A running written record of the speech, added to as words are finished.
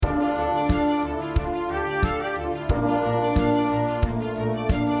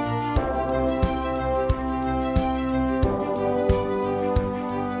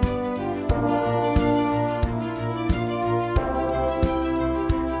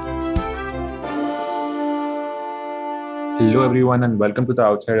Hello, everyone, and welcome to the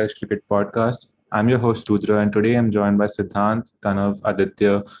Outsiders Cricket Podcast. I'm your host, Rudra, and today I'm joined by Siddhant, Tanav,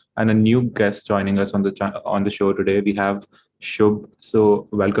 Aditya, and a new guest joining us on the show today. We have Shubh. So,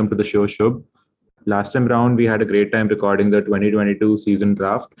 welcome to the show, Shubh. Last time round, we had a great time recording the 2022 season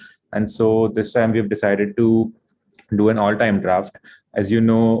draft, and so this time we've decided to do an all-time draft. As you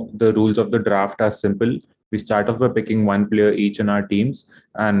know, the rules of the draft are simple. We start off by picking one player each in our teams,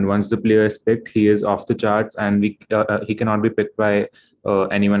 and once the player is picked, he is off the charts, and he cannot be picked by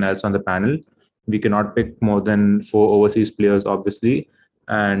anyone else on the panel. We cannot pick more than four overseas players, obviously,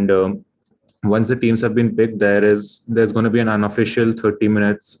 and once the teams have been picked, there's going to be an unofficial 30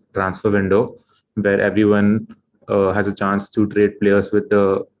 minutes transfer window where everyone has a chance to trade players with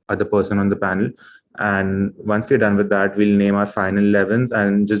the other person on the panel. And once we're done with that, we'll name our final 11s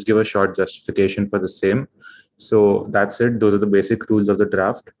and just give a short justification for the same. So that's it. Those are the basic rules of the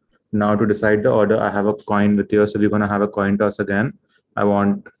draft. Now, to decide the order, I have a coin with you. So we're going to have a coin toss again. I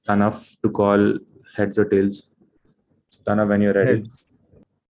want Tanav to call heads or tails. So, Tanav, when you're ready, Heads.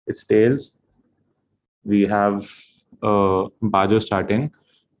 it's tails. We have Bajo starting.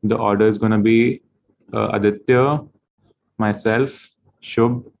 The order is going to be Aditya, myself,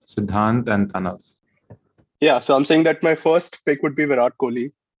 Shubh, Siddhant, and Tanav. Yeah, so I'm saying that my first pick would be Virat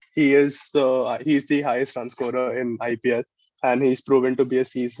Kohli. He's the highest run scorer in IPL, and he's proven to be a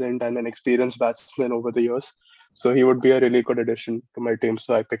seasoned and an experienced batsman over the years. So he would be a really good addition to my team.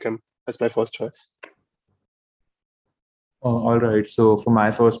 So I pick him as my first choice. All right. So for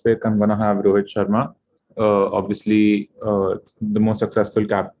my first pick, I'm gonna have Rohit Sharma. Obviously, the most successful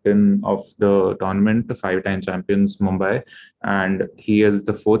captain of the tournament, the five-time champions Mumbai, and he is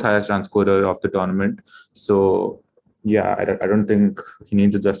the fourth highest run scorer of the tournament. So yeah, I don't think he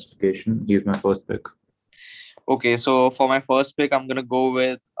needs a justification. He's my first pick. Okay, so for my first pick, I'm gonna go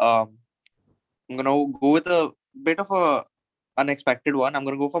with a bit of a unexpected one. I'm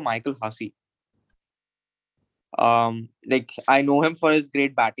gonna go for Michael Hussey. Like I know him for his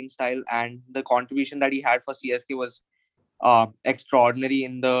great batting style and the contribution that he had for CSK was extraordinary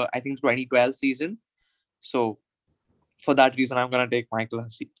in the I think 2012 season. So for that reason, I'm gonna take Michael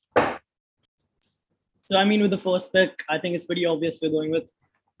Hussey. So, I mean, with the first pick, I think it's pretty obvious we're going with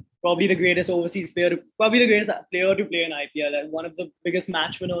probably the greatest overseas player, probably the greatest player to play in IPL, and one of the biggest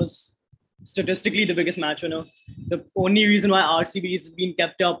match winners, statistically the biggest match winner. The only reason why RCB has been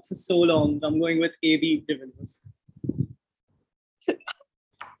kept up for so long, I'm going with AB de Villiers.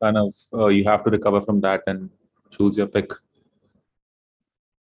 Tanav, you have to recover from that and choose your pick.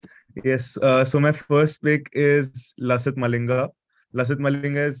 Yes, so my first pick is Lasith Malinga. Lasith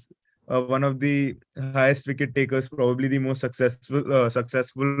Malinga is one of the highest wicket takers, probably the most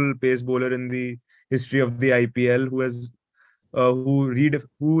successful pace bowler in the history of the IPL, who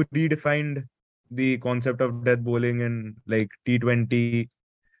redefined the concept of death bowling in like T20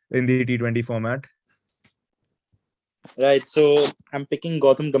 in the T20 format. Right. So I'm picking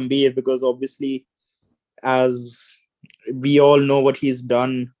Gautam Gambhir because obviously, as we all know what he's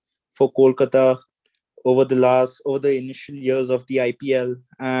done for Kolkata over the initial years of the IPL.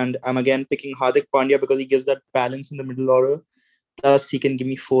 And I'm again picking Hardik Pandya because he gives that balance in the middle order. Plus, he can give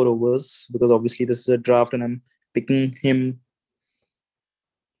me 4 overs because obviously this is a draft and I'm picking him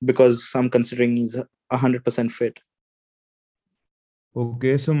because I'm considering he's 100% fit.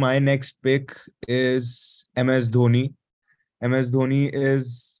 Okay, so my next pick is MS Dhoni. MS Dhoni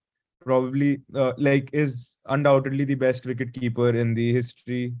is probably is undoubtedly the best wicket keeper in the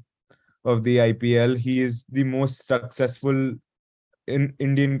history of the IPL. He is the most successful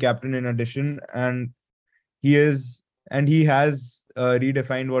Indian captain in addition, and he has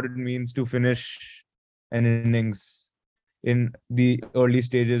redefined what it means to finish an innings in the early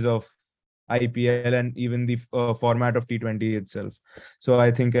stages of IPL and even the format of T20 itself. So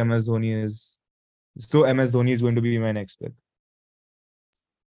I think MS Dhoni is going to be my next pick.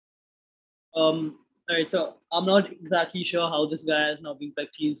 All right, so I'm not exactly sure how this guy has now been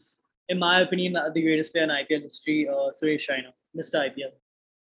picked. He's, in my opinion, the greatest player in IPL history, Suresh Raina, Mr. IPL.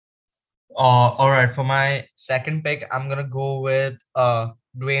 All right, for my second pick, I'm gonna go with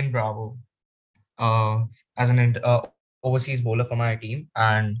Dwayne Bravo, as an overseas bowler for my team,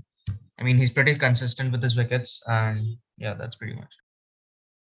 and I mean he's pretty consistent with his wickets, and yeah, that's pretty much.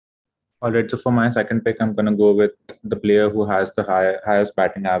 All right, so for my second pick, I'm going to go with the player who has the highest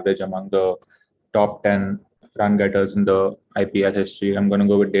batting average among the top 10 run getters in the IPL history. I'm going to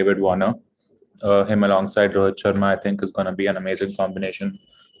go with David Warner. Him alongside Rohit Sharma, I think, is going to be an amazing combination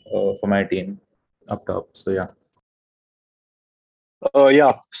for my team up top. So, yeah.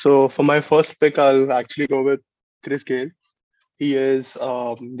 Yeah, so for my first pick, I'll actually go with Chris Gale. He is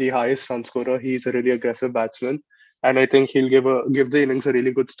the highest run scorer. He's a really aggressive batsman. and I think he'll give the innings a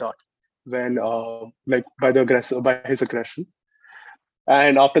really good start when like by his aggression.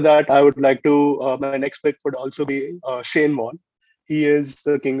 And after that, I would like to my next pick would also be Shane Warne. He is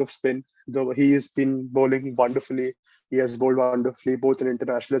the king of spin. Though he has been bowling wonderfully. He has bowled wonderfully both in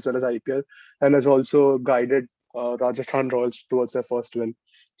international as well as IPL, and has also guided Rajasthan Royals towards their first win.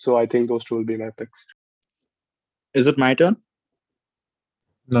 So I think those two will be my picks. Is it my turn?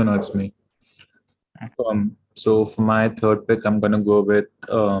 No, it's me. So for my third pick, I'm gonna go with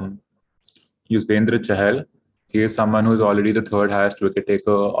Yuzvendra Chahal. He is someone who's already the third highest wicket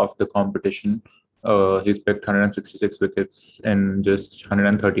taker of the competition. He's picked 166 wickets in just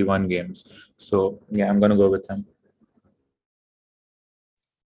 131 games. So yeah, I'm gonna go with him.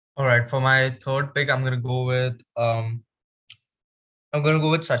 All right, for my third pick, I'm gonna go with Sachin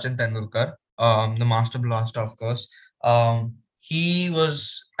Tendulkar, the master blaster, of course. He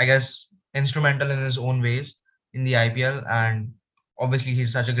was, I guess, instrumental in his own ways in the IPL, and obviously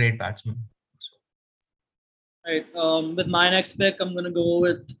he's such a great batsman. So, Right. With my next pick, I'm gonna go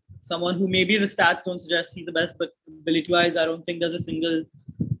with someone who maybe the stats don't suggest he's the best, but ability-wise, I don't think there's a single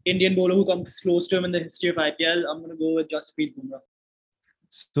Indian bowler who comes close to him in the history of IPL. I'm gonna go with Jasprit Bumrah.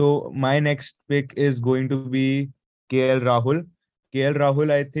 So my next pick is going to be KL Rahul. KL Rahul,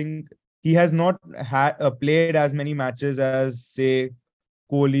 I think he has not played as many matches as say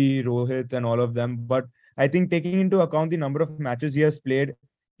Kohli, Rohit, and all of them. But I think taking into account the number of matches he has played,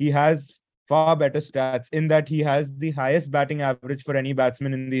 he has far better stats in that he has the highest batting average for any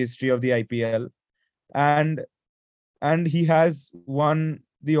batsman in the history of the IPL, and he has won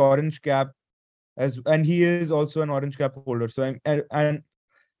the orange cap and he is also an orange cap holder. So and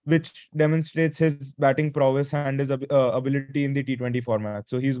which demonstrates his batting prowess and his ability in the T20 format.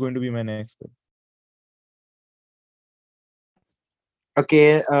 So he's going to be my next pick.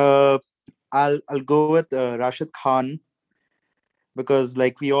 Okay, I'll go with Rashid Khan, because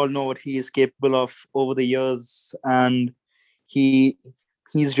like we all know what he is capable of over the years, and he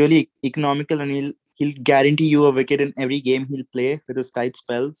he's really economical, and he'll guarantee you a wicket in every game he'll play with his tight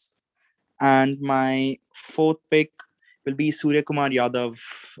spells. And my fourth pick will be Surya Kumar Yadav,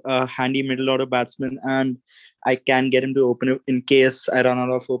 a handy middle order batsman, and I can get him to open it in case I run out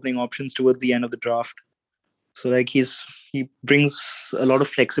of opening options towards the end of the draft. So like he brings a lot of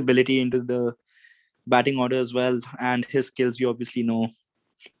flexibility into the batting order as well, and his skills you obviously know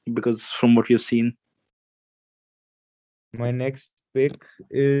because from what you've seen. My next pick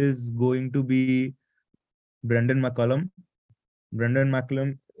is going to be Brendan McCullum. Brendan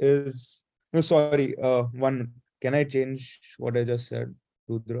McCullum is no sorry. One, can I change what I just said,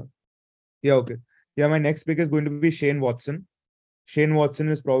 Rudra? Yeah, okay. Yeah, my next pick is going to be Shane Watson. Shane Watson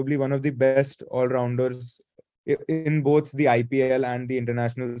is probably one of the best all rounders in both the IPL and the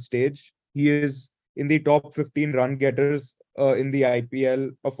international stage. He is in the top 15 run getters in the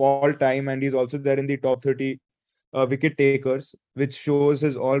IPL of all time, and he's also there in the top 30 wicket takers, which shows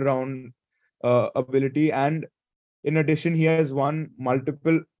his all round ability. And in addition, he has won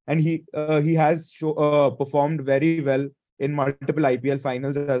multiple, and he has performed very well in multiple IPL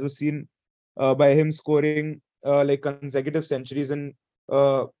finals, as was seen by him scoring like consecutive centuries in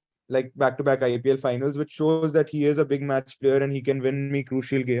uh, like back-to-back IPL finals, which shows that he is a big match player and he can win me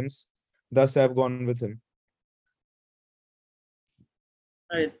crucial games. Thus, I've gone with him.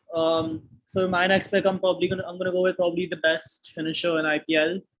 Right. So my next pick, I'm gonna go with probably the best finisher in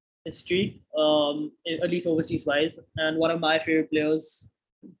IPL history, at least overseas wise, and one of my favorite players,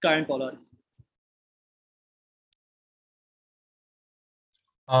 Karen Pollard.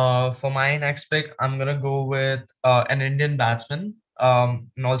 For my next pick, I'm gonna go with an Indian batsman,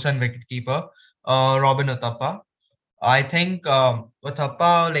 and also a wicketkeeper, Robin Uthappa. I think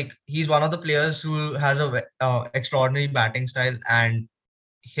Uthappa, like he's one of the players who has a extraordinary batting style, and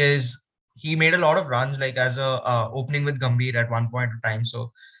his he made a lot of runs like as a opening with Gambhir at one point of time.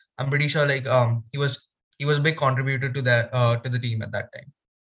 So I'm pretty sure like he was a big contributor to the team at that time.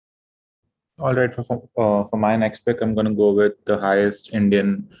 All right, for my next pick, I'm gonna go with the highest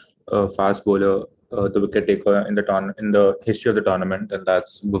Indian fast bowler, the wicket taker in the history of the tournament, and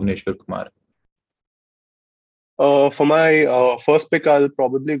that's Bhuvneshwar Kumar. For my first pick, I'll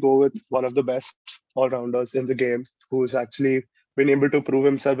probably go with one of the best all rounders in the game who's actually been able to prove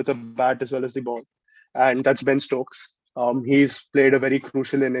himself with a bat as well as the ball, and that's Ben Stokes. He's played a very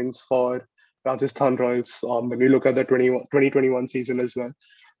crucial innings for Rajasthan Royals when we look at the 2021 season as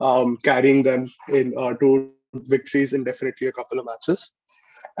well, carrying them in two victories in definitely a couple of matches.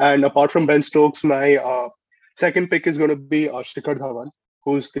 And apart from Ben Stokes, my second pick is going to be Shikhar Dhawan,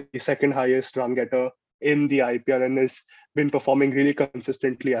 who's the second highest run getter in the IPL and has been performing really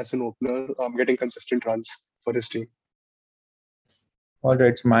consistently as an opener, getting consistent runs for his team. All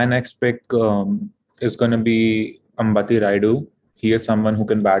right, so my next pick is going to be Ambati Raidu. He is someone who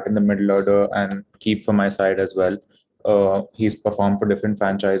can bat in the middle order and keep for my side as well. He's performed for different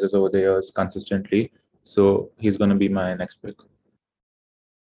franchises over the years consistently, so he's going to be my next pick.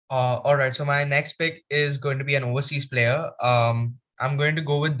 All right, so my next pick is going to be an overseas player. I'm going to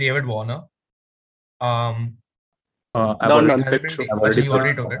go with David Warner. Um, I've Done, already, done. has it Pick been show. taken? I've Acha, already you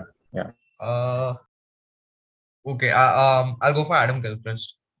already took picked. it. Yeah. Uh, okay. I'll go for Adam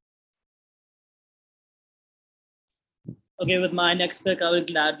Gilchrist. Okay, with my next pick, I will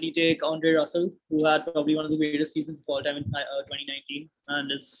gladly take Andre Russell, who had probably one of the greatest seasons of all time in 2019,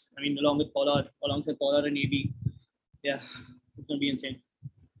 and is, I mean, alongside Pollard and AB, yeah, it's gonna be insane.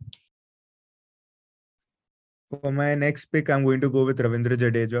 For my next pick, I'm going to go with Ravindra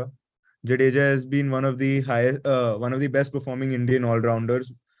Jadeja. Jadeja has been one of the best performing Indian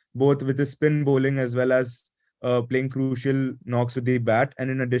all-rounders, both with his spin bowling as well as playing crucial knocks with the bat.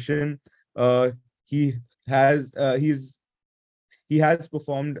 And in addition, uh, he he's he has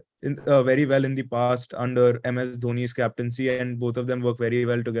performed very well in the past under MS Dhoni's captaincy, and both of them work very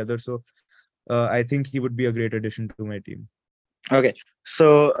well together. So I think he would be a great addition to my team. Okay,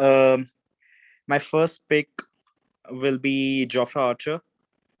 so my first pick will be Jofra Archer.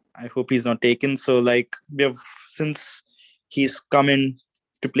 I hope he's not taken. So like we have since he's come in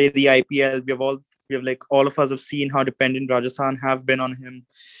to play the IPL, we have like all of us have seen how dependent Rajasthan have been on him,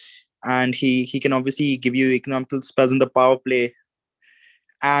 and he can obviously give you economical spells in the power play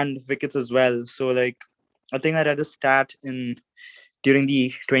and wickets as well. So like I think I read a stat in during the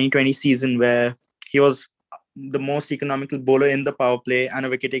 2020 season where he was the most economical bowler in the power play and a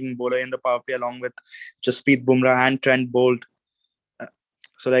wicket-taking bowler in the power play along with Jasprit Bumrah and Trent Bolt.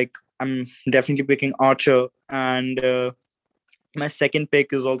 So like I'm definitely picking Archer, and my second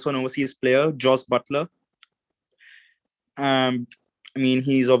pick is also an overseas player, Joss Butler. I mean,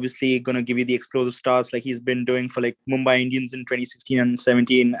 he's obviously gonna give you the explosive starts like he's been doing for like Mumbai Indians in 2016 and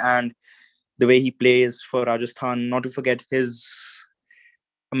 17, and the way he plays for Rajasthan. Not to forget his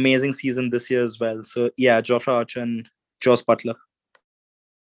amazing season this year as well. So yeah, Jofra Archer and Joss Butler.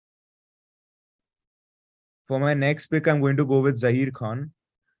 For my next pick, I'm going to go with Zahir Khan.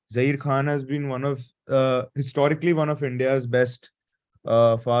 Zahir Khan has been historically one of India's best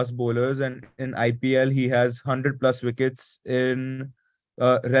fast bowlers, and in IPL he has 100 plus wickets in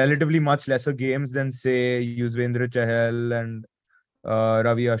relatively much lesser games than say Yuzvendra Chahal and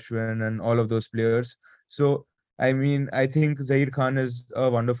Ravi Ashwin and all of those players. So I mean, I think Zahir Khan is a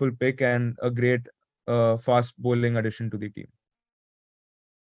wonderful pick and a great fast bowling addition to the team.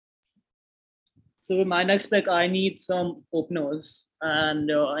 So with my next pick, I need some openers,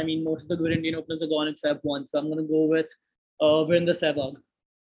 and I mean most of the good Indian openers are gone except one. So I'm gonna go with Virender Sehwag.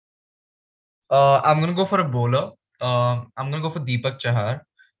 I'm gonna go for a bowler. I'm gonna go for Deepak Chahar.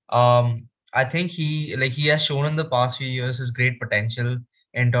 Um, I think he has shown in the past few years his great potential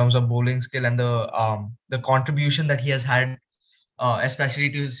in terms of bowling skill and the contribution that he has had, especially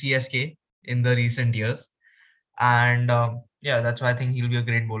to CSK in the recent years. And yeah, that's why I think he'll be a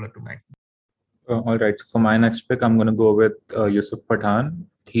great bowler to my team. All right. So for my next pick, I'm going to go with Yusuf Pathan.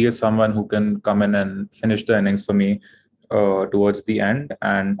 He is someone who can come in and finish the innings for me towards the end,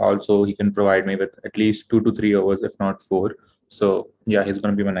 and also he can provide me with at least 2 to 3 overs, if not four. So yeah, he's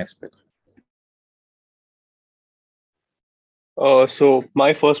going to be my next pick. So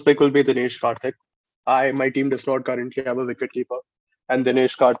my first pick will be Dinesh Karthik. My team does not currently have a wicketkeeper, and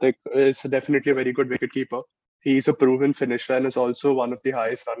Dinesh Karthik is definitely a very good wicketkeeper. He's a proven finisher and is also one of the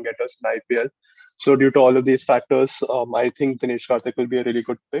highest run getters in IPL. So due to all of these factors, I think Dinesh Karthik will be a really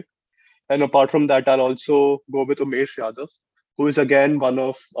good pick. And apart from that, I'll also go with Umesh Yadav, who is again one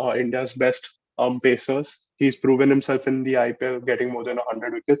of India's best pacers. He's proven himself in the IPL, getting more than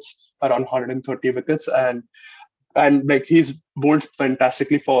 100 wickets, around 130 wickets, and like he's bowled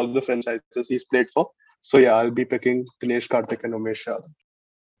fantastically for all the franchises he's played for. So yeah, I'll be picking Dinesh Karthik and Umesh Yadav.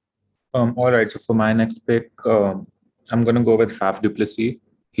 All right. So for my next pick, I'm going to go with Faf du Plessis.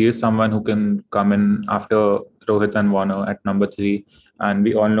 He is someone who can come in after Rohit and Warner at number three, and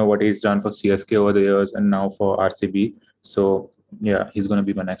we all know what he's done for CSK over the years and now for RCB. So yeah, he's going to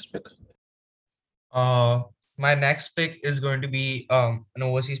be my next pick. Uh, my next pick is going to be an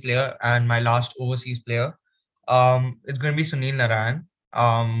overseas player and my last overseas player. It's going to be Sunil Narayan.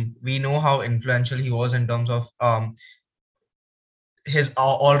 We know how influential he was in terms of his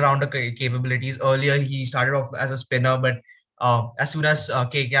all-rounder capabilities. Earlier, he started off as a spinner, but as soon as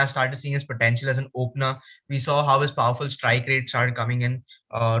KKR started seeing his potential as an opener, we saw how his powerful strike rate started coming in,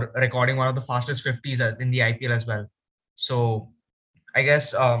 recording one of the fastest 50s in the IPL as well. So I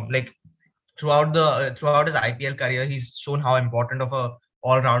guess like throughout his IPL career, he's shown how important of a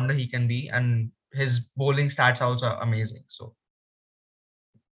all rounder he can be, and his bowling stats also are amazing. So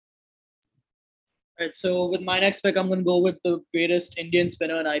Right. So with my next pick, I'm going to go with the greatest Indian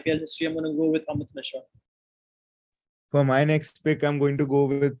spinner in IPL history. I'm going to go with Amit Mishra. For my next pick, I'm going to go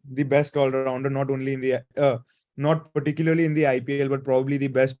with the best all-rounder, not particularly in the IPL, but probably the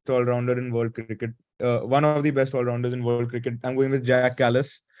best all-rounder in world cricket. One of the best all-rounders in world cricket. I'm going with Jack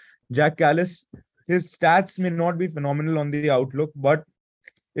Callis. Jack Callis, his stats may not be phenomenal on the outlook, but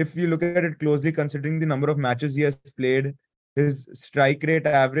if you look at it closely, considering the number of matches he has played, his strike rate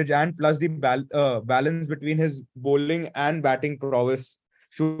average, and plus the balance between his bowling and batting prowess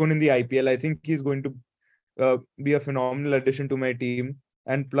shown in the IPL, I think he's going to be a phenomenal addition to my team.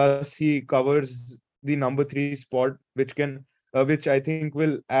 And plus, he covers the number 3 spot, which I think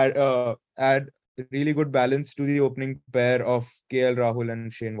will add really good balance to the opening pair of KL Rahul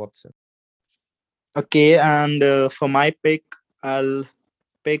and Shane Watson. Okay, and for my pick, I'll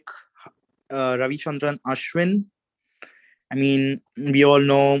pick Ravichandran Ashwin. I mean, we all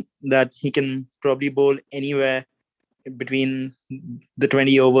know that he can probably bowl anywhere between the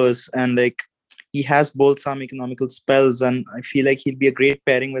 20 overs, and like he has bowled some economical spells, and I feel like he'll be a great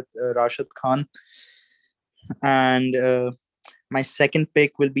pairing with Rashid Khan. And my second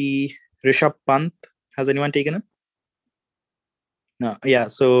pick will be Rishabh Pant. Has anyone taken him? No, yeah.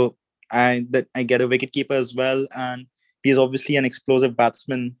 So I get a wicketkeeper as well, and he's obviously an explosive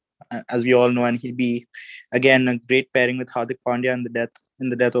batsman, as we all know, and he'll be again a great pairing with Hardik Pandya in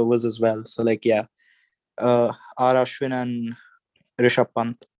the death overs as well. So like R Ashwin and Rishabh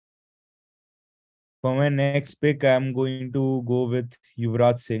Pant. For my next pick, I'm going to go with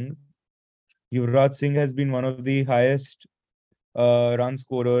Yuvraj Singh. Yuvraj Singh has been one of the highest run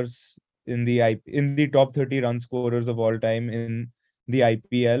scorers in the top 30 run scorers of all time in the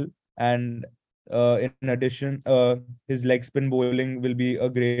IPL. And in addition, his leg spin bowling will be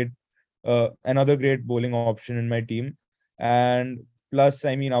another great bowling option in my team. And plus,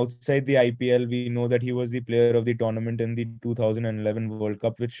 I mean, outside the IPL, we know that he was the player of the tournament in the 2011 World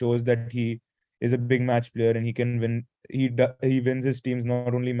Cup, which shows that he is a big match player and he can win. He wins his teams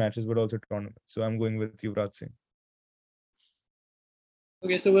not only matches but also tournaments. So I'm going with Yuvraj Singh.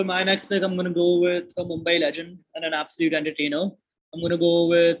 Okay, so with my next pick, I'm going to go with a Mumbai legend and an absolute entertainer. I'm going to go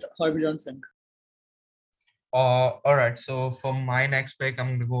with Harbhajan Singh. all right. So for my next pick,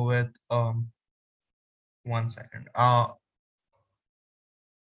 I'm gonna go with 1 second. I'm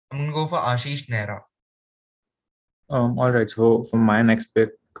gonna go for Ashish Nehra. All right. So for my next pick,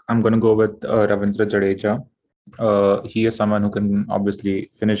 I'm going to go with Ravindra Jadeja. He is someone who can obviously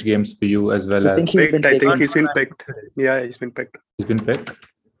finish games for you as well I as think he's been I think taken. he's been picked. Yeah, he's been picked. he's been picked.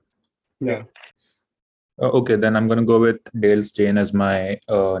 Yeah. Okay, then I'm going to go with Dale Steyn as my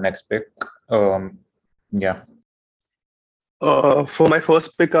next pick. Yeah. For my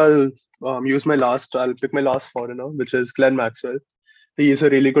first pick, I'll I'll pick my last foreigner, which is Glenn Maxwell. He is a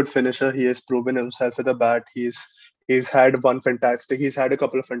really good finisher. He has proven himself with a bat. He's had a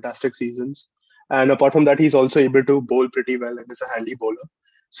couple of fantastic seasons, and apart from that, he's also able to bowl pretty well and is a handy bowler.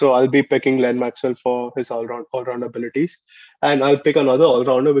 So I'll be picking Glenn Maxwell for his all round abilities, and I'll pick another all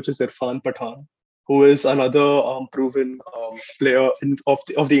rounder, which is Irfan Pathan, who is another proven player of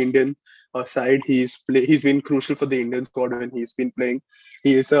the Indian side. He's been crucial for the Indian squad when he's been playing.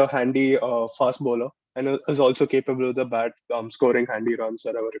 He is a handy fast bowler and is also capable of the bat, scoring handy runs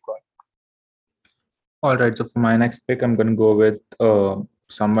wherever required. All right. So for my next pick, I'm going to go with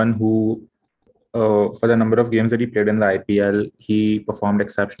someone who, for the number of games that he played in the IPL, he performed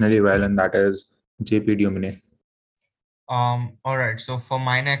exceptionally well, and that is JP Dumine. All right. So for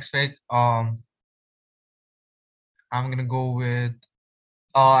my next pick, I'm gonna go with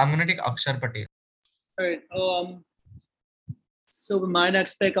I'm gonna take Akshar Patel. All right. So with my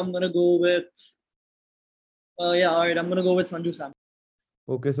next pick, I'm going to go with all right. I'm going to go with Sanju Sam.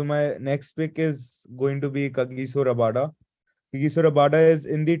 Okay, so my next pick is going to be Kagiso Rabada. Kagiso Rabada is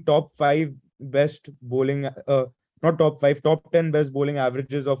in the top 5 best bowling, not top 5, top 10 best bowling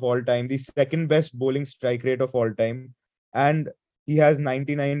averages of all time, the second best bowling strike rate of all time. And he has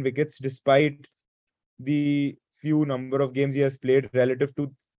 99 wickets despite the few number of games he has played relative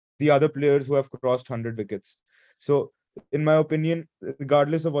to the other players who have crossed 100 wickets. So, in my opinion,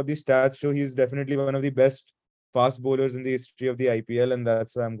 regardless of what the stats show, he's definitely one of the best fast bowlers in the history of the IPL, and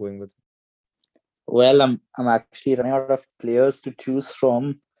that's why I'm going with. Well, I'm actually running out of players to choose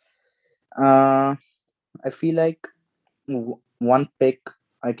from. I feel like one pick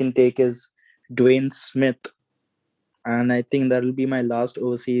I can take is Dwayne Smith, and I think that'll be my last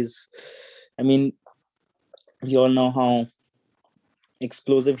overseas. I mean, we all know how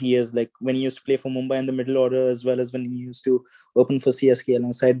explosive he is. Like when he used to play for Mumbai in the middle order, as well as when he used to open for CSK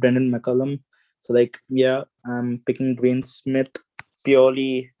alongside Brendan McCullum. So like, yeah, I'm picking Dwayne Smith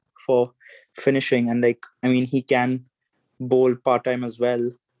purely for finishing, and like, I mean, he can bowl part time as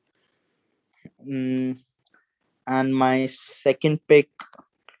well. Mm, and my second pick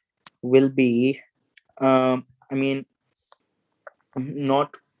will be, I mean,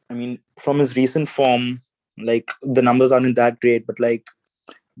 not, I mean, from his recent form, like the numbers aren't that great, but like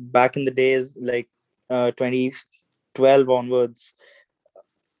back in the days, like 2012 onwards,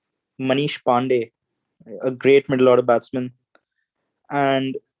 Manish Pandey, a great middle order batsman,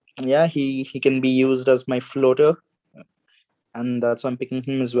 and yeah, he can be used as my floater, and that's why I'm picking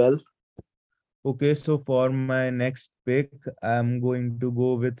him as well. Okay, so for my next pick, I'm going to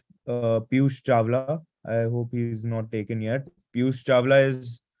go with Piyush Chawla. I hope he's not taken yet. Piyush Chawla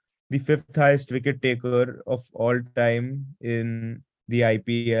is the fifth highest wicket taker of all time in the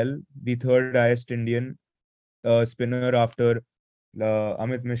IPL, the third highest Indian spinner after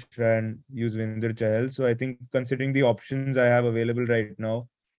Amit Mishra and Yuzvendra Chahal. So I think considering the options I have available right now,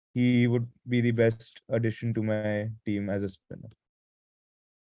 he would be the best addition to my team as a spinner.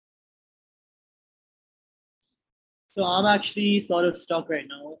 So I'm actually sort of stuck right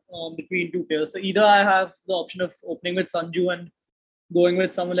now between two players. So either I have the option of opening with Sanju and going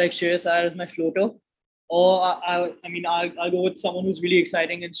with someone like Shreyas Iyer as my floater, or I'll go with someone who's really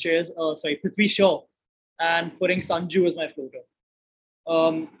exciting in Prithvi Shaw, and putting Sanju as my floater.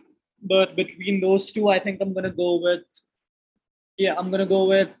 Um, but between those two, I think I'm gonna go with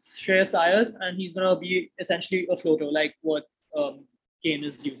Shreyas Iyer, and he's gonna be essentially a floater, like what Kane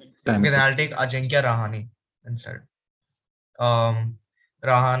is using. Time Okay, is then up. I'll take Ajinkya Rahane instead. Um,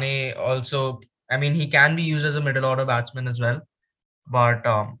 Rahane also, I mean, he can be used as a middle order batsman as well, but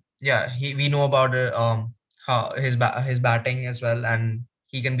yeah, we know about his batting as well, and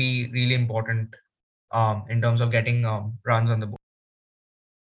he can be really important in terms of getting runs on the board.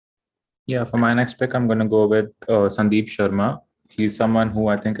 Yeah, for my next pick, I'm going to go with Sandeep Sharma. He's someone who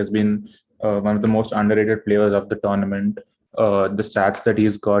I think has been one of the most underrated players of the tournament. The stats that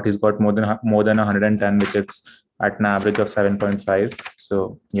he's got more than 110 wickets at an average of 7.5.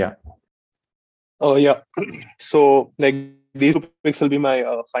 So yeah. Oh yeah. So like these two picks will be my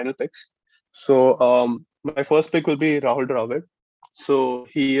final picks. So my first pick will be Rahul Dravid. So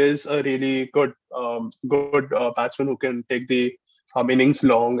he is a really good batsman who can take the innings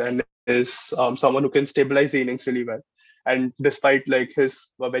long and is someone who can stabilize the innings really well. And despite like his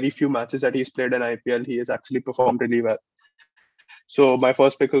very few matches that he's played in IPL, he has actually performed really well. So my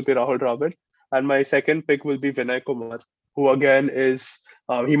first pick will be Rahul Dravid, and my second pick will be Vinay Kumar, who again is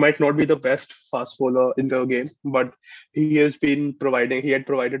he might not be the best fast bowler in the game, but he had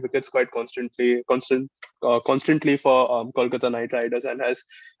provided wickets quite constantly for Kolkata Knight Riders, and has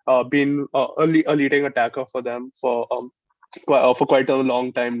been a leading attacker for them for quite a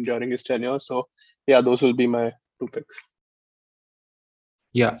long time during his tenure. So yeah, those will be my two picks.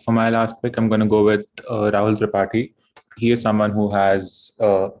 Yeah, for my last pick, I'm going to go with Rahul Tripathi. He is someone who has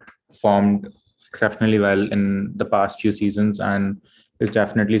formed exceptionally well in the past few seasons and is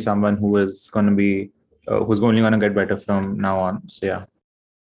definitely someone who is going to be who's only going to get better from now on. So yeah.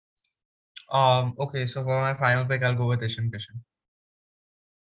 Okay, so for my final pick, I'll go with Ishan Kishan.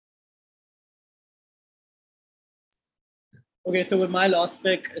 Okay, so with my last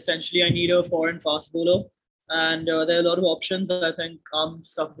pick, essentially I need a foreign fast bowler, and there are a lot of options. I think I'm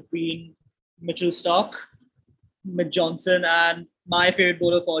stuck between Mitchell Stark, Mitch Johnson, and my favorite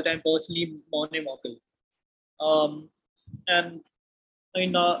bowler of all time, personally, Morne Morkel. Um, and I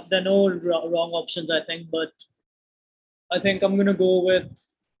mean, there are no wrong options, I think, but I think I'm gonna go with.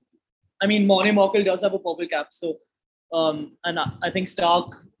 I mean, Morne Morkel does have a purple cap, so and I think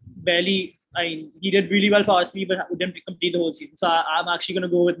Stark barely. I mean, he did really well for RCB, but didn't complete the whole season. So I'm actually gonna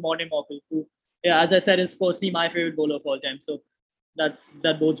go with Morne Morkel, who, yeah, as I said, is personally my favorite bowler of all time. So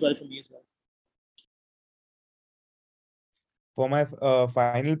that bodes well for me as well. For my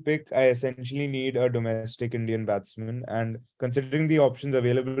final pick, I essentially need a domestic Indian batsman. And considering the options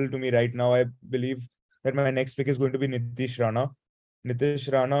available to me right now, I believe that my next pick is going to be Nitish Rana. Nitish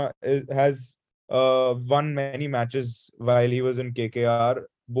Rana has won many matches while he was in KKR.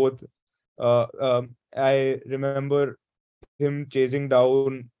 Both, I remember him chasing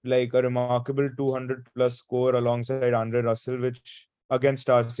down like a remarkable 200 plus score alongside Andre Russell, which against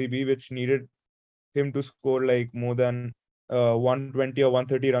RCB, which needed him to score like more than 120 or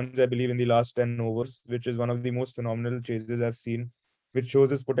 130 runs, I believe, in the last 10 overs, which is one of the most phenomenal chases I've seen, which shows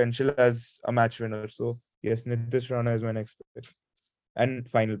his potential as a match winner. So, yes, Nitish Rana is my next pick and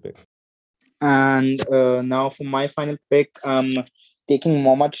final pick. And now for my final pick, I'm taking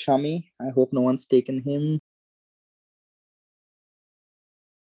Mohammad Shami. I hope no one's taken him.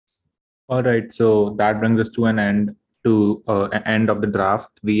 All right, so that brings us to an end of the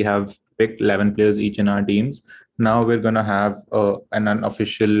draft. We have picked 11 players each in our teams. Now we're gonna have an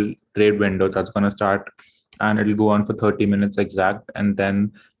unofficial trade window that's gonna start, and it'll go on for 30 minutes exact, and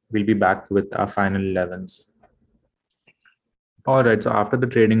then we'll be back with our final 11s. All right, so after the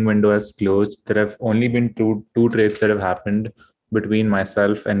trading window has closed, there have only been two trades that have happened between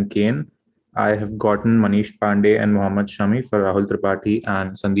myself and Kane. I have gotten Manish Pandey and Mohammad Shami for Rahul Tripathi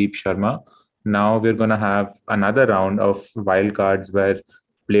and Sandeep Sharma. Now we're going to have another round of wild cards where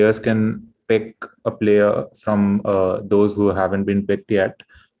players can pick a player from those who haven't been picked yet.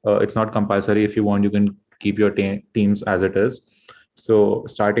 It's not compulsory. If you want, you can keep your teams as it is. So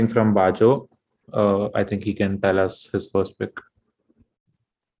starting from Bajo, I think he can tell us his first pick.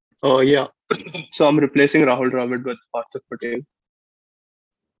 Yeah. So I'm replacing Rahul Dravid with Parthiv Patel.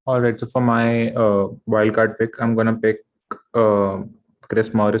 All right. So for my wildcard pick, I'm gonna pick uh,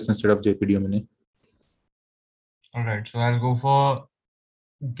 Chris Morris instead of JP Dumine. All right, so I'll go for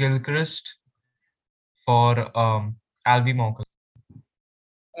Gilchrist for Albi Morgan.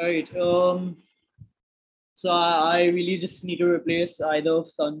 All right. So I really just need to replace either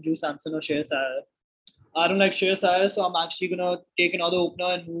Sanju Samson or Shreyas Iyer. I don't like Shreyas Iyer, so I'm actually gonna take another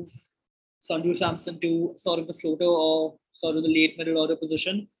opener and move Sanju Samson to sort of the floater or sort of the late middle order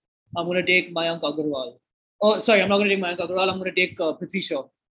position. I'm gonna take Mayank Agarwal. Oh, sorry, I'm not gonna take Mayank Agarwal. I'm gonna take Prithvi Shaw.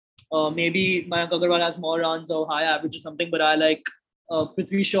 Maybe Mayank Agarwal has more runs or high average or something, but I like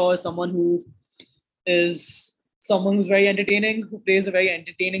Prithvi Shaw as someone who's very entertaining, who plays a very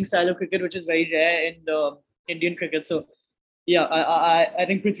entertaining style of cricket, which is very rare in Indian cricket. So, yeah, I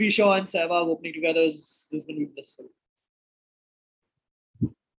think Prithvi Shaw and Sehwag opening together is going to be blissful.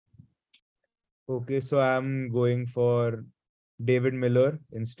 Okay, so I'm going for David Miller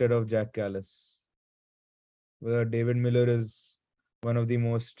instead of Jack Callis. David Miller is one of the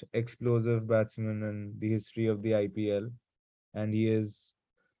most explosive batsmen in the history of the IPL, and he is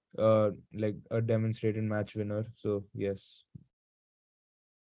like a demonstrated match winner. So yes.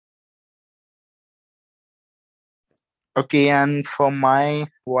 Okay, and for my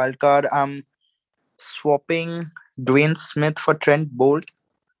wildcard, I'm swapping Dwayne Smith for Trent Bolt.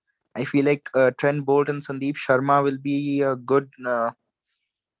 I feel like Trent Bolt and Sandeep Sharma will be good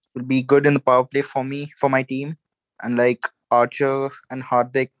in the power play for me for my team, and like Archer and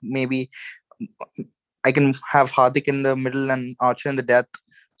Hardik, maybe I can have Hardik in the middle and Archer in the death.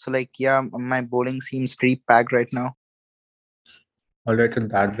 So like yeah, my bowling seems pretty packed right now. All right, so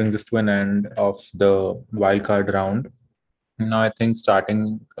that brings us to an end of the wildcard round. Now I think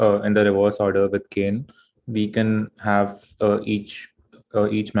starting in the reverse order with Kane, we can have each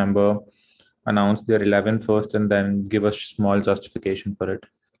member announce their 11 first and then give a small justification for it.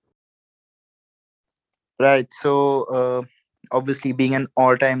 Right. So obviously being an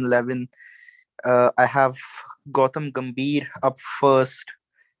all-time 11, I have Gautam Gambhir up first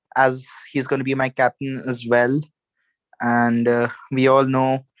as he's going to be my captain as well. And we all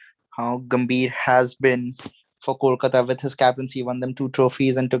know how Gambhir has been for Kolkata with his captaincy. He won them 2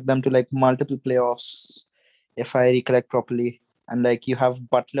 trophies and took them to like multiple playoffs, if I recollect properly. And like you have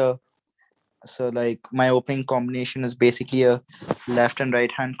Butler. So like my opening combination is basically a left and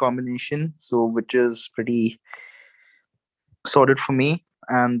right hand combination. So which is pretty sorted for me.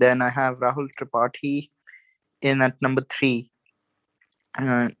 And then I have Rahul Tripathi in at number 3.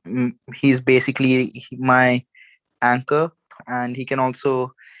 He's basically my anchor, and he can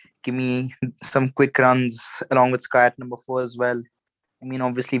also give me some quick runs along with Sky at number 4 as well. I mean,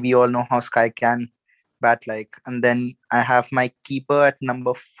 obviously, we all know how Sky can bat like. And then I have my keeper at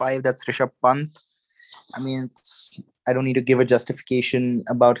number 5, that's Rishabh Pant. I mean, I don't need to give a justification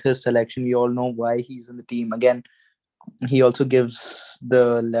about his selection. We all know why he's in the team. Again, he also gives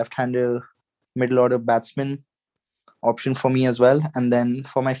the left-hander middle order batsman option for me as well. And then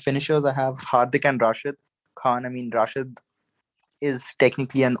for my finishers, I have Hardik and Rashid Khan. I mean, Rashid is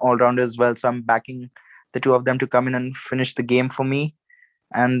technically an all-rounder as well, so I'm backing the two of them to come in and finish the game for me.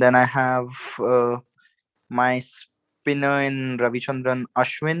 And then I have my spinner in Ravichandran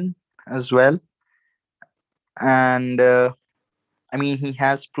Ashwin as well. And I mean, he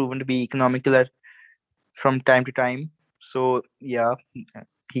has proven to be economical from time to time. So yeah,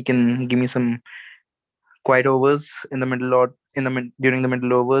 he can give me some quiet overs in the middle or during the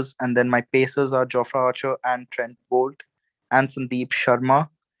middle overs. And then my pacers are Jofra Archer and Trent Bolt and Sandeep Sharma.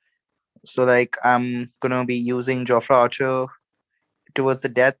 So like I'm gonna be using Jofra Archer towards the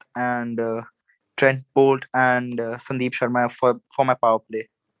death, and Trent Bolt and Sandeep Sharma for my power play.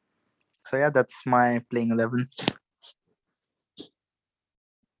 So yeah, that's my playing 11.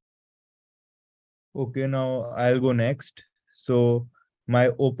 Okay, now I'll go next. So my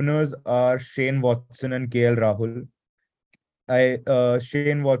openers are Shane Watson and KL Rahul.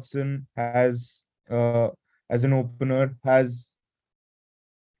 Shane Watson has as an opener has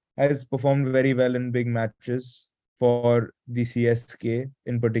performed very well in big matches for the CSK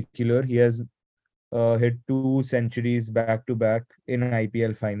in particular. He has hit 2 centuries back to back in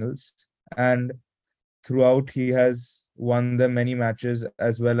IPL finals, and throughout he has won them many matches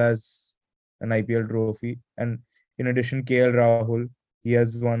as well as an IPL trophy. And in addition, KL Rahul, he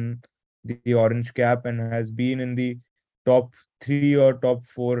has won the orange cap and has been in the top 3 or top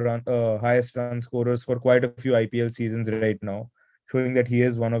 4 highest run scorers for quite a few IPL seasons right now, showing that he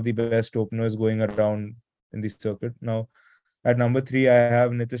is one of the best openers going around in the circuit. Now, at number 3, I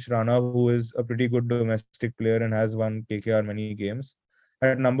have Nitish Rana, who is a pretty good domestic player and has won KKR many games.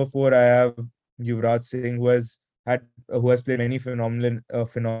 At number 4, I have Yuvraj Singh, who has played many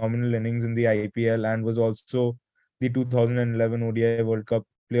phenomenal innings in the IPL and was also the 2011 ODI World Cup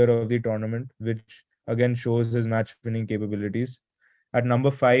Player of the Tournament, which again shows his match-winning capabilities. At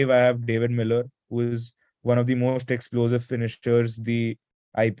number 5, I have David Miller, who is one of the most explosive finishers the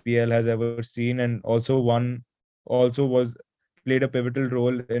IPL has ever seen, and also was played a pivotal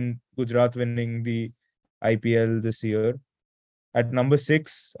role in Gujarat winning the IPL this year. At number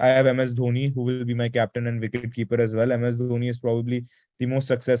 6, I have MS Dhoni, who will be my captain and wicketkeeper as well. MS Dhoni is probably the most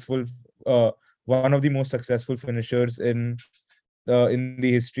successful, uh, one of the most successful finishers in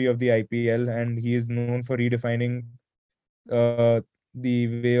the history of the IPL, and he is known for redefining uh,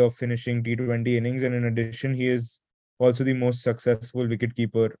 the way of finishing T20 innings. And in addition, he is also the most successful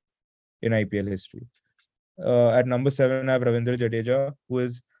wicketkeeper in IPL history. At number 7, I have Ravindra Jadeja, who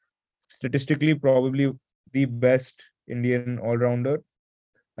is statistically probably the best Indian all-rounder,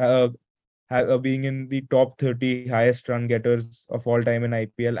 uh, being in the top 30 highest run getters of all time in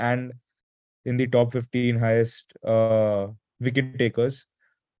IPL and in the top 15 highest wicket takers.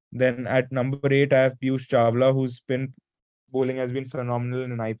 Then at number 8, I have Piyush Chawla, whose spin bowling has been phenomenal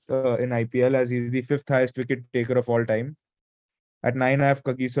in IPL, as he's the fifth highest wicket taker of all time. At 9, I have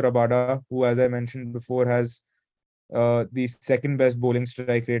Kagiso Rabada, who, as I mentioned before, has the second best bowling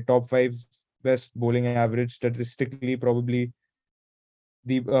strike rate, top five best bowling average, statistically probably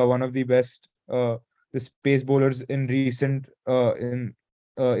the one of the best the pace bowlers in the recent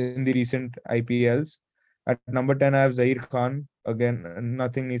IPLs. At number 10, I have Zair Khan. Again,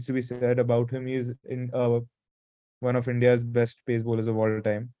 nothing needs to be said about him. He is in one of India's best pace bowlers of all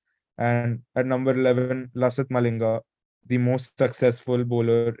time. And at number 11, Lasat Malinga, the most successful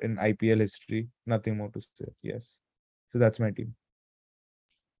bowler in IPL history. Nothing more to say. Yes. So that's my team.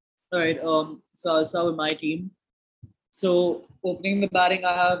 All right. So I'll start with my team. So opening the batting,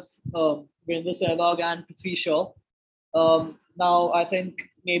 I have Virendra Sehwag and Prithvi Shaw. Now I think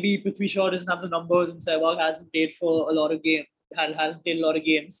maybe Prithvi Shaw doesn't have the numbers, and Sehwag hasn't played for a lot of hasn't played a lot of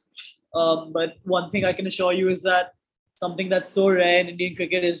games. But one thing I can assure you is that something that's so rare in Indian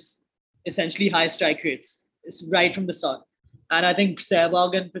cricket is essentially high strike rates. It's right from the start, and I think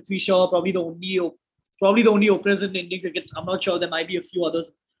Sehwag and Prithvi Shaw are probably the only openers in Indian cricket. I'm not sure, there might be a few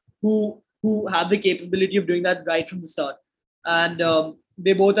others who have the capability of doing that right from the start, and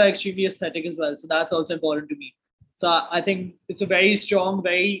they both are extremely aesthetic as well. So that's also important to me. So I think it's a very strong,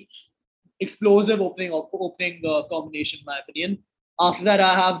 very explosive opening combination, in my opinion. After that,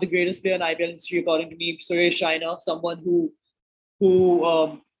 I have the greatest player in IPL history, according to me, Suresh Raina, someone who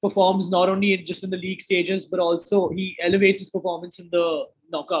performs not only just in the league stages, but also he elevates his performance in the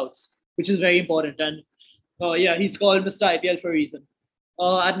knockouts, which is very important. And yeah, he's called Mr. IPL for a reason.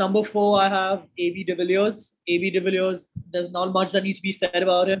 At number 4, I have AB de Villiers. AB de Villiers, there's not much that needs to be said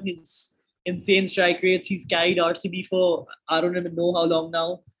about him. His insane strike rates. He's carried RCB for I don't even know how long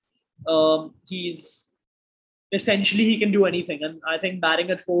now. He's essentially he can do anything, and I think batting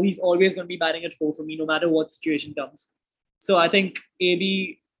at 4, he's always going to be batting at 4 for me, no matter what situation comes. So I think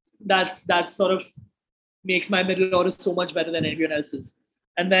AB, that sort of makes my middle order so much better than anyone else's.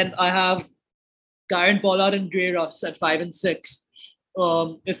 And then I have Karen Pollard and Gray Ross at 5 and 6.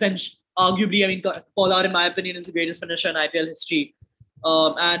 Essentially, arguably, I mean, Pollard, in my opinion, is the greatest finisher in IPL history.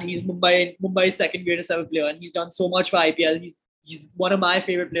 And he's Mumbai's second greatest ever player, and he's done so much for IPL. He's one of my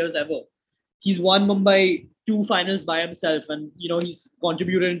favorite players ever. He's won Mumbai 2 finals by himself, and he's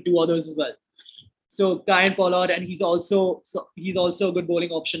contributed in 2 others as well. So Kyan Pollard, and he's also a good bowling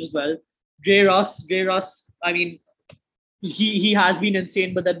option as well. Gray Ross, I mean, he has been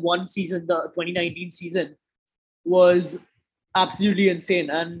insane, but that one season, the 2019 season, was absolutely insane.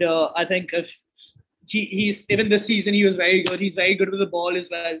 And I think if he's even this season, he was very good. He's very good with the ball as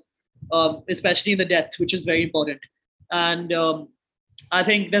well, especially in the depth, which is very important. And I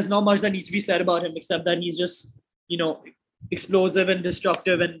think there's not much that needs to be said about him except that he's just, explosive and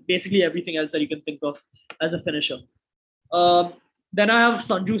destructive and basically everything else that you can think of as a finisher. Um, then I have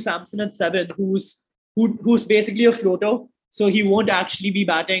Sanju Samson at 7, who's basically a floater, so he won't actually be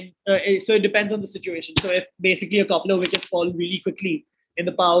batting. So it depends on the situation. So if basically a couple of wickets fall really quickly in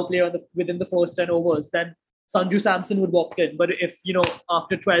the power play or within the first 10 overs, then Sanju Samson would walk in. But if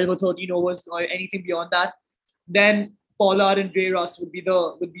after 12 or 13 overs or anything beyond that, then Pollard and Ray Ross would be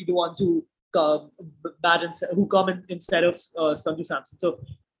the ones who who come in instead of Sanju Samson. So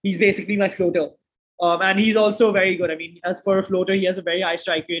he's basically my floater. And he's also very good. I mean, as for a floater, he has a very high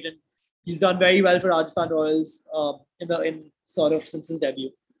strike rate, and he's done very well for Rajasthan Royals in sort of since his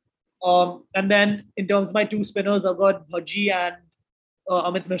debut. And then in terms of my two spinners, I've got Bhaji and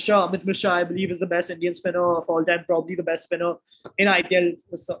Amit Mishra. Amit Mishra, I believe, is the best Indian spinner of all time, probably the best spinner in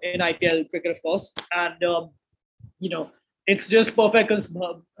IPL cricket, of course. And it's just perfect because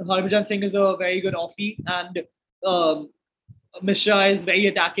Harbhajan Singh is a very good offie, and um, Mishra is very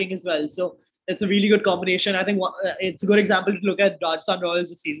attacking as well. So it's a really good combination. I think it's a good example to look at Rajasthan Royals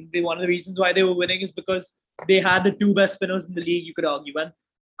this season. One of the reasons why they were winning is because they had the two best spinners in the league, you could argue. And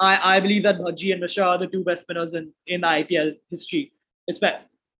I believe that Bhaji and Mishra are the two best spinners in IPL history,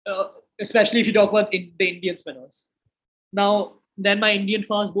 uh, especially if you talk about the Indian spinners. Now, then my Indian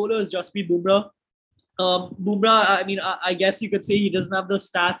fast bowler is Jasprit Bumrah. Bumrah, I mean, I guess you could say he doesn't have the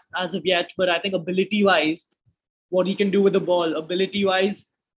stats as of yet, but I think ability-wise, what he can do with the ball,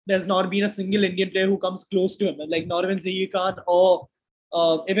 ability-wise, there's not been a single Indian player who comes close to him. Like not even Zaheer Khan or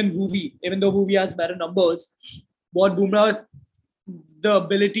even Bhuvi, even though Bhuvi has better numbers. What Bumrah, the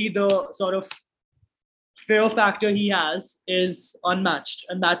ability, the sort of fear factor he has is unmatched.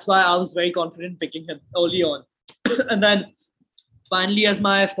 And that's why I was very confident picking him early on. And then finally, as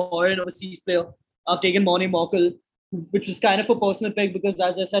my foreign overseas player, I've taken Moni Morkel, which is kind of a personal pick because,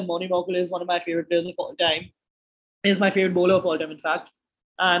 as I said, Moni Morkel is one of my favorite players of all time. He's my favorite bowler of all time, in fact.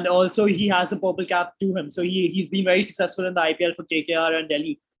 And also, he has a purple cap to him. So he's been very successful in the IPL for KKR and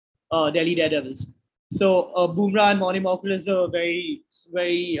Delhi Daredevils. So Bumrah and Moni Morkel is a very,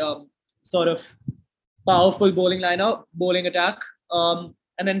 very sort of powerful bowling attack. And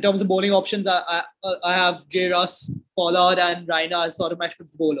then in terms of bowling options, I have J. Russ, Pollard, and Raina as sort of my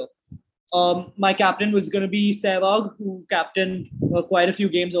fifth bowler. My captain was going to be Sehwag, who captained quite a few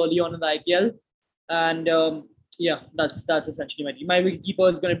games early on in the IPL. And yeah, that's essentially my team. My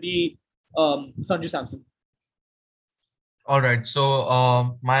wicketkeeper is going to be Sanju Samson. All right.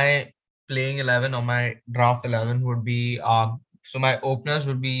 So my playing 11 or my draft 11 would be so my openers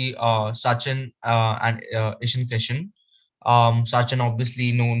would be Sachin and Ishan Kishan. Sachin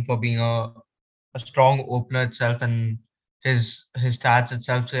obviously known for being a strong opener itself, and his stats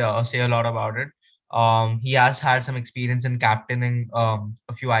itself say a lot about it. He has had some experience in captaining a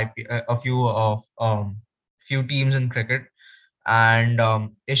few few teams in cricket. And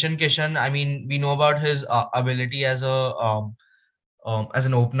Ishan Kishan, I mean, we know about his ability as an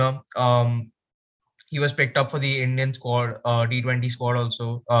opener. He was picked up for the Indian squad, T20 squad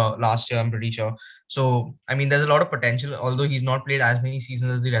also last year, I'm pretty sure. So, I mean, there's a lot of potential, although he's not played as many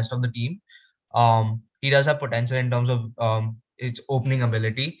seasons as the rest of the team. He does have potential in terms of its opening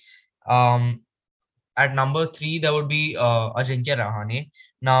ability. Um, at number 3, there would be Ajinkya Rahane.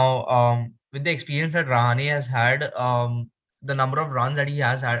 Now, with the experience that Rahane has had, the number of runs that he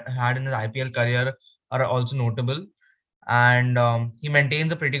has had in his IPL career are also notable, and he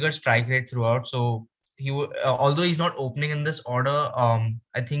maintains a pretty good strike rate throughout. So although he's not opening in this order,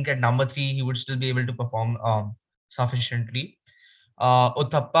 I think at number 3 he would still be able to perform sufficiently.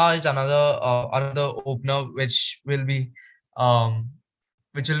 Uthappa is another opener um,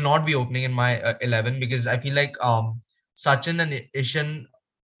 which will not be opening in my 11, because I feel like Sachin and Ishan,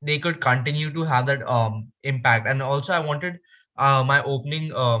 they could continue to have that impact. And also I wanted my opening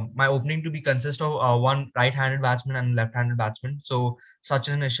to be consist of one right-handed batsman and left-handed batsman, so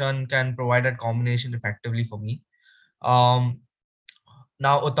Sachin and Ishan can provide that combination effectively for me. um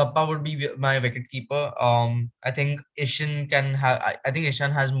Now Uttappa would be my wicket keeper. I think Ishan can have. I think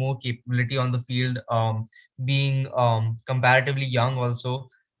Ishan has more capability on the field. Being comparatively young, also.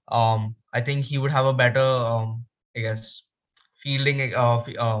 I think he would have a better, I guess, fielding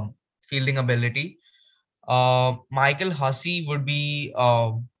fielding ability. Michael Hussey would be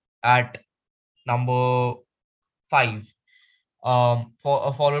at number 5.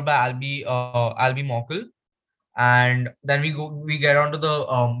 Followed by Albi Mokal, and then we get on to the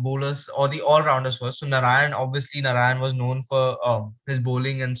bowlers or the all rounders first. So Narayan was known for his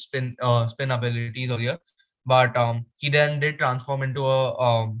bowling and spin abilities earlier, but he then did transform into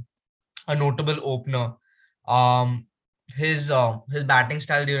a notable opener. um his batting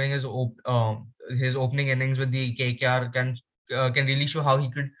style during his opening innings with the KKR can really show how he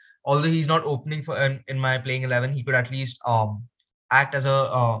could, although he's not opening for in my playing 11, he could at least act as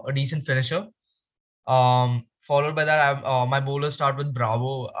a decent finisher. Followed by that, my bowlers start with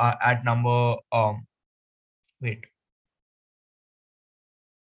Bravo at number wait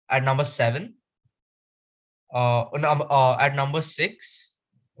at number 7. At number 6.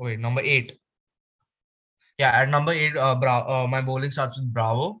 Wait, number 8. Yeah, at number 8, my bowling starts with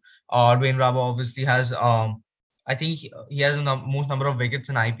Bravo. Dwayne Bravo obviously has I think he has the most number of wickets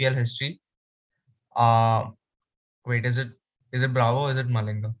in IPL history. Uh, Wait, is it Bravo or is it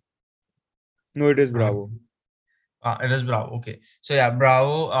Malinga? No, it is Uh, Bravo. It is Bravo. Okay. So yeah,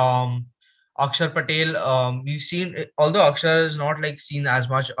 Bravo. Akshar Patel. We've seen, although Akshar is not like seen as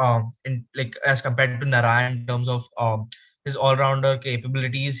much in like as compared to Narayan in terms of his all-rounder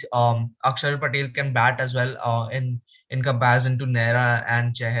capabilities. Akshar Patel can bat as well. In comparison to Nehra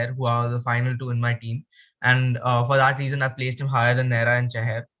and Chahar, who are the final two in my team, and for that reason, I placed him higher than Nehra and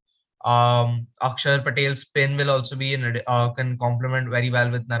Chahar. Akshar Patel's spin will also be can complement very well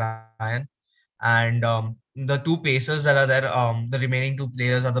with Narayan. And the two pacers that are there, the remaining two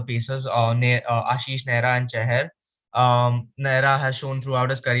players are the pacers, Ashish Nehra and Chahar. Nehra has shown throughout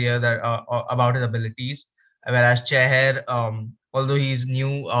his career that about his abilities, whereas Chahar, although he's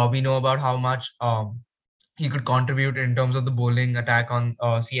new, we know about how much he could contribute in terms of the bowling attack on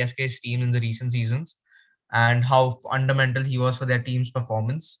CSK's team in the recent seasons, and how fundamental he was for their team's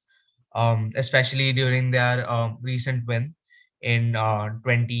performance, especially during their recent win in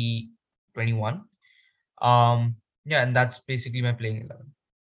 2021. Yeah, and that's basically my playing 11.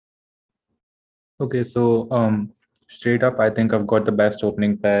 Okay, so straight up, I think I've got the best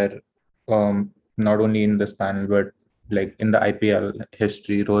opening pair, not only in this panel but like in the IPL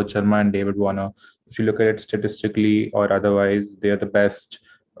history. Rohit Sharma and David Warner. If you look at it statistically or otherwise, they are the best,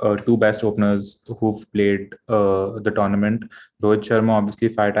 two best openers who've played the tournament. Rohit Sharma, obviously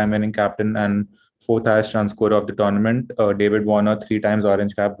five-time winning captain and fourth highest run scorer of the tournament. David Warner, three times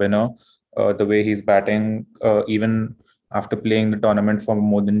Orange Cap winner. The way he's batting, even after playing the tournament for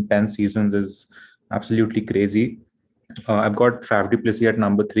more than 10 seasons, is absolutely crazy. I've got Faf du Plessis at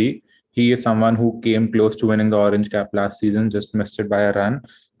number 3. He is someone who came close to winning the Orange Cap last season, just missed it by a run.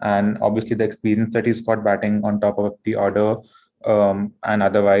 And obviously, the experience that he's got batting on top of the order, and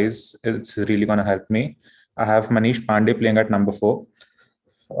otherwise, it's really going to help me. I have Manish Pandey playing at number 4.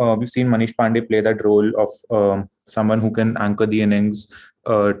 We've seen Manish Pandey play that role of someone who can anchor the innings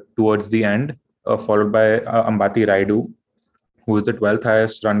towards the end, followed by Ambati Raidu, who is the 12th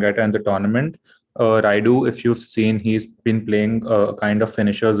highest run getter in the tournament. Raidu, if you've seen, he's been playing a kind of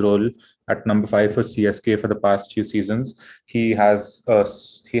finisher's role at number 5 for CSK for the past few seasons. He has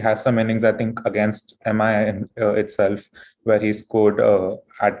some innings, I think, against MI itself, where he scored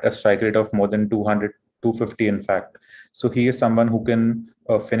at a strike rate of more than 200, 250, in fact. So he is someone who can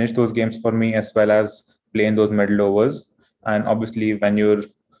finish those games for me as well as play in those middle overs. And obviously, when you're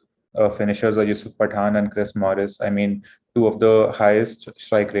finishers are Yusuf Pathan and Chris Morris. I mean, two of the highest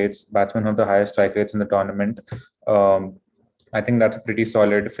strike rates, batsmen of the highest strike rates in the tournament. Um, I think that's a pretty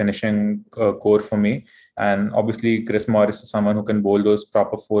solid finishing core for me. And obviously, Chris Morris is someone who can bowl those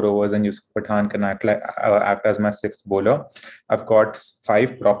proper 4 overs, and Yusuf Pathan can act as my sixth bowler. I've got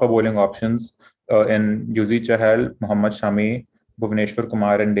 5 proper bowling options in Yuzi Chahal, Mohammad Shami, Bhuvneshwar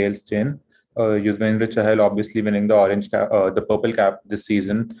Kumar, and Dale Steyn. Yuzvendra Chahal obviously winning the purple cap this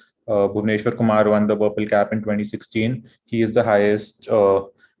season. Bhuvneshwar Kumar won the purple cap in 2016. He is the highest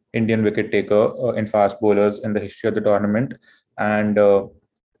Indian wicket taker in fast bowlers in the history of the tournament. And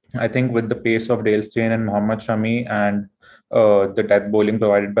I think with the pace of Dale Steyn and Mohammad Shami and the death bowling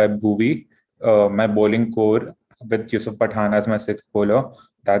provided by Bhuvi, my bowling core with Yusuf Pathan as my sixth bowler,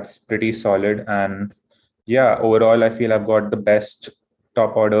 that's pretty solid. And yeah, overall, I feel I've got the best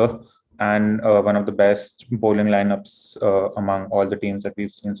top order and one of the best bowling lineups among all the teams that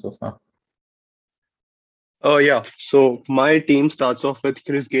we've seen so far. Oh yeah. So my team starts off with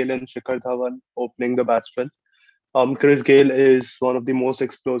Chris Gayle and Shikhar Dhawan opening the batsmen. Chris Gayle is one of the most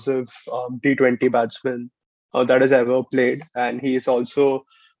explosive T20 batsmen that has ever played, and he is also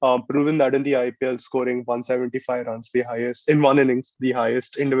proven that in the IPL, scoring 175 runs, the highest in one innings, the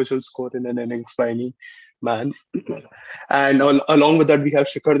highest individual score in an innings by any man. And along with that, we have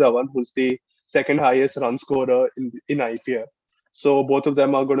Shikhar Dhawan, who's the second highest run scorer in IPL. So both of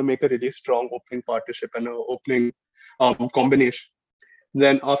them are going to make a really strong opening partnership and an opening combination.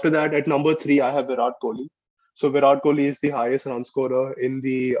 Then after that, at number 3, I have Virat Kohli. So Virat Kohli is the highest run scorer in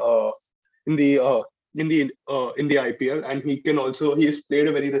the in the IPL, and he has played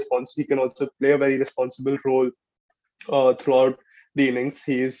a very responsible. He can also play a very responsible role throughout the innings.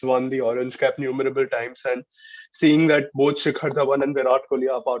 He's won the orange cap numerable times, and seeing that both Shikhar Dhawan and Virat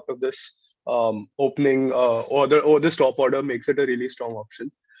Kohli are part of this opening or this top order makes it a really strong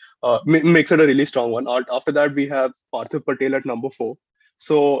option. Makes it a really strong one. After that, we have Parthiv Patel at number 4.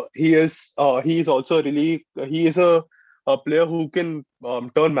 So he is also really he is a player who can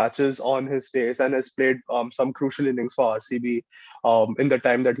turn matches on his days and has played some crucial innings for RCB in the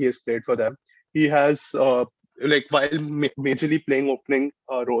time that he has played for them. He has like while majorly playing opening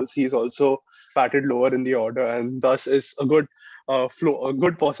roles, he's also batted lower in the order, and thus is a good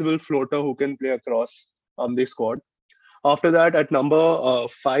possible floater who can play across the squad. After that, at number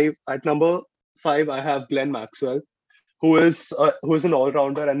five, I have Glenn Maxwell, who is an all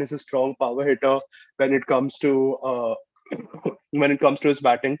rounder and is a strong power hitter when it comes to when it comes to his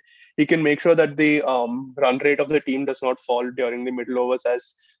batting. He can make sure that the run rate of the team does not fall during the middle overs,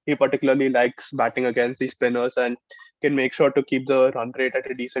 as he particularly likes batting against the spinners and can make sure to keep the run rate at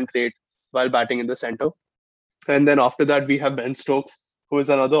a decent rate while batting in the center. And then after that, we have Ben Stokes, who is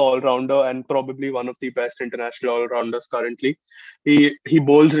another all-rounder and probably one of the best international all-rounders currently. He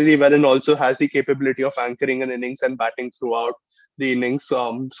bowls really well and also has the capability of anchoring an innings and batting throughout the innings,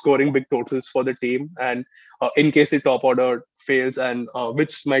 scoring big totals for the team. And in case the top order fails, and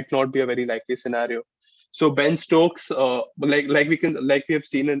which might not be a very likely scenario. So Ben Stokes, like we have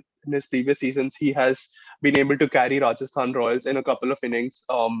seen in his previous seasons, he has been able to carry Rajasthan Royals in a couple of innings,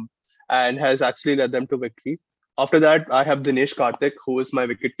 and has actually led them to victory. After that, I have Dinesh Karthik, who is my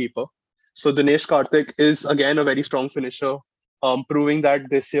wicket keeper. So Dinesh Karthik is again a very strong finisher, proving that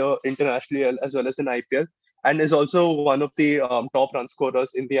this year internationally as well as in IPL, and is also one of the top run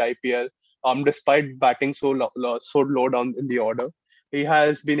scorers in the IPL. Despite batting so low down in the order, he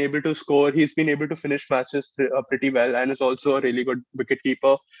has been able to score. He's been able to finish matches pretty well, and is also a really good wicket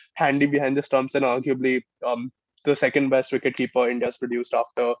keeper, handy behind the stumps, and arguably the second best wicket keeper India's produced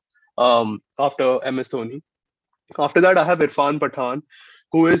after MS Dhoni. After that, I have Irfan Pathan,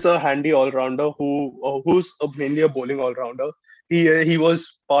 who is a handy all-rounder who's mainly a bowling all-rounder. He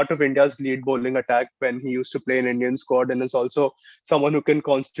was part of India's lead bowling attack when he used to play in Indian squad, and is also someone who can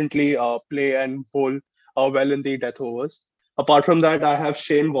constantly play and bowl well in the death overs. Apart from that, I have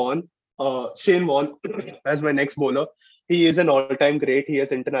Shane Warne. Shane Warne as my next bowler. He is an all-time great. He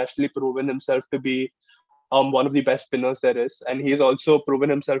has internationally proven himself to be one of the best spinners there is, and he's also proven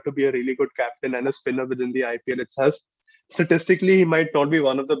himself to be a really good captain and a spinner within the IPL itself. Statistically, he might not be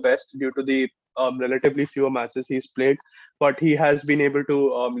one of the best due to the relatively fewer matches he's played, but he has been able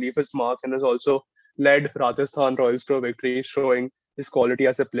to leave his mark and has also led Rajasthan Royals to a victory, showing his quality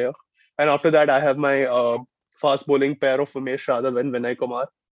as a player. And after that, I have my fast bowling pair of Umesh Yadav and Vinay Kumar,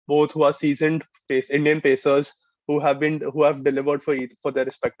 both who are seasoned Indian pacers who have delivered for their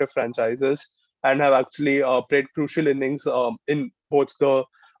respective franchises and have actually played crucial innings in both the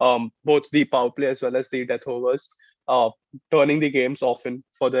power play as well as the death overs, uh, turning the games often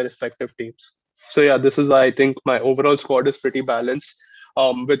for their respective teams. So yeah, this is why I think my overall squad is pretty balanced,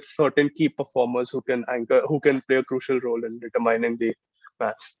 with certain key performers who can play a crucial role in determining the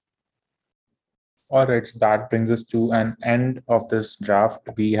match. All right, so that brings us to an end of this draft.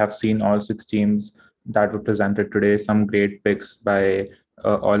 We have seen all 6 teams that were presented today, some great picks by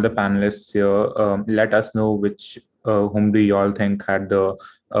all the panelists here. Let us know whom do you all think had the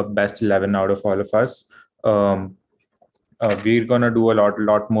best 11 out of all of us. Um, we're gonna do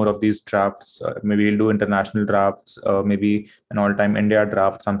lot more of these drafts. Maybe we'll do international drafts, maybe an all-time India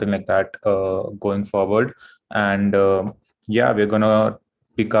draft, something like that, going forward. And yeah, we're gonna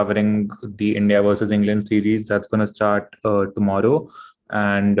be covering the India versus England series that's gonna start tomorrow.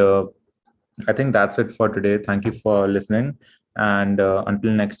 And I think that's it for today. Thank you for listening. And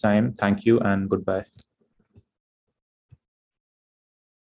until next time, thank you and goodbye.